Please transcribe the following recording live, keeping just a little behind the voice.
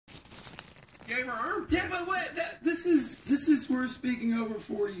gave her armpits. Yeah, but what? This is we're speaking over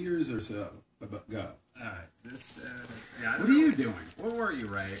 40 years or so ago. All right. This. Yeah. What are you doing? What were you,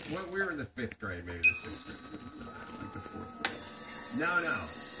 Ray? We were in the 5th grade, maybe the 6th grade, like the 4th grade. No.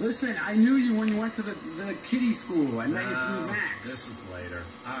 Listen, I knew you when you went to the kiddie school. I met you through Max. This was later.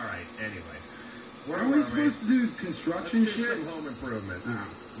 All right. Anyway. Are we supposed to do construction shit? Some home improvement. Oh.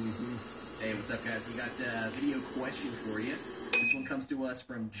 Hey, what's up, guys? We got a video question for you. This one comes to us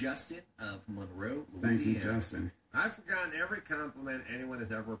from Justin of Monroe, Louisiana. Thank you, Justin. I've forgotten every compliment anyone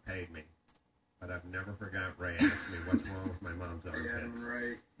has ever paid me, but I've never forgotten Ray asked me what's wrong with my mom's armpits. Hey,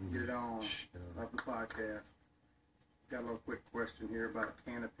 Ray, get it on. Love the podcast. Got a little quick question here about a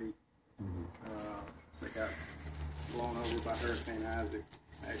canopy. They got blown over by Hurricane Isaac.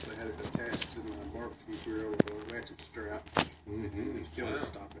 I actually had it attached to my barbecue grill with a ratchet strap. And still didn't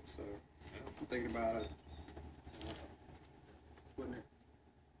stop it, so I'm thinking about it. Putting it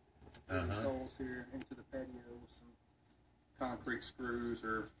holes here into the patio with some concrete screws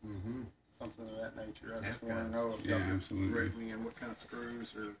or something of that nature. I just want to know if y'all can direct me in what kind of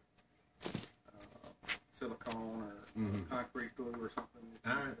screws or silicone or concrete glue or something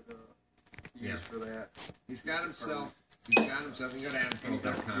use for that. He's got himself. You can go to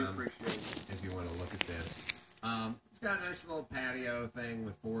Amazon.com if you want to look at this. He's got a nice little patio thing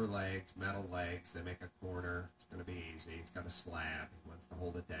with 4 legs, metal legs. They make a corner. It's going to be easy. He's got a slab. He wants to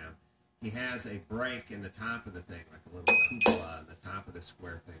hold it down. He has a break in the top of the thing, like a little cupola on the top of the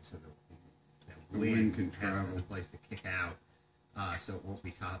square thing, so the wind has a place to kick out, so it won't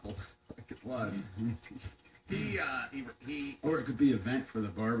be toppled like it was. Or it could be a vent for the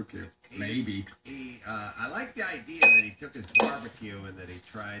barbecue. Maybe. I like the idea that he took his barbecue and that he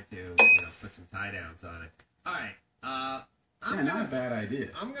tried to, put some tie downs on it. All right. Not a bad idea.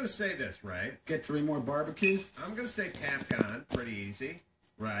 I'm going to say this, right? Get 3 more barbecues? I'm going to say Capcom. Pretty easy,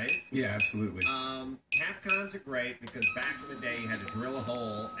 right? Yeah, absolutely. Capcons are great because back in the day you had to drill a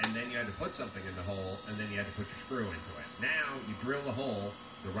hole and then you had to put something in the hole and then you had to put your screw into it. Now you drill the hole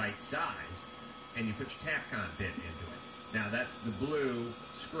the right size and you put your Capcom bit into it. Now that's the blue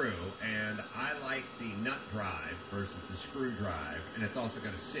screw, and I like the nut drive versus the screw drive, and it's also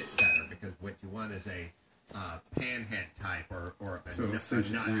going to sit better because what you want is a panhead type or a nut.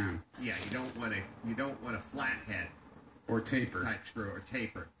 Down. Yeah, you don't want a flathead or taper type screw or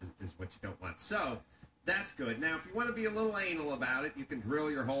taper is what you don't want. So that's good. Now, if you want to be a little anal about it, you can drill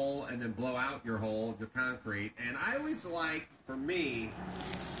your hole and then blow out your hole with your concrete. And I always like, for me,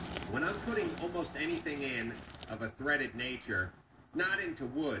 when I'm putting almost anything in of a threaded nature, not into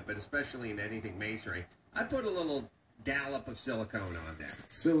wood, but especially in anything masonry, I put a little dollop of silicone on there.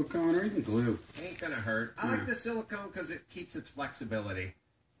 Silicone or even glue. Ain't gonna hurt. I like the silicone because it keeps its flexibility,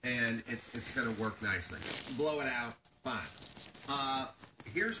 and it's gonna work nicely. Blow it out, fine.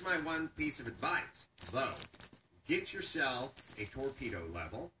 Here's my one piece of advice, though. Get yourself a torpedo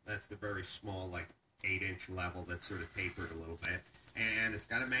level. That's the very small, like 8-inch level that's sort of tapered a little bit. And it's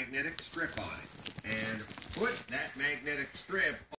got a magnetic strip on it. And put that magnetic strip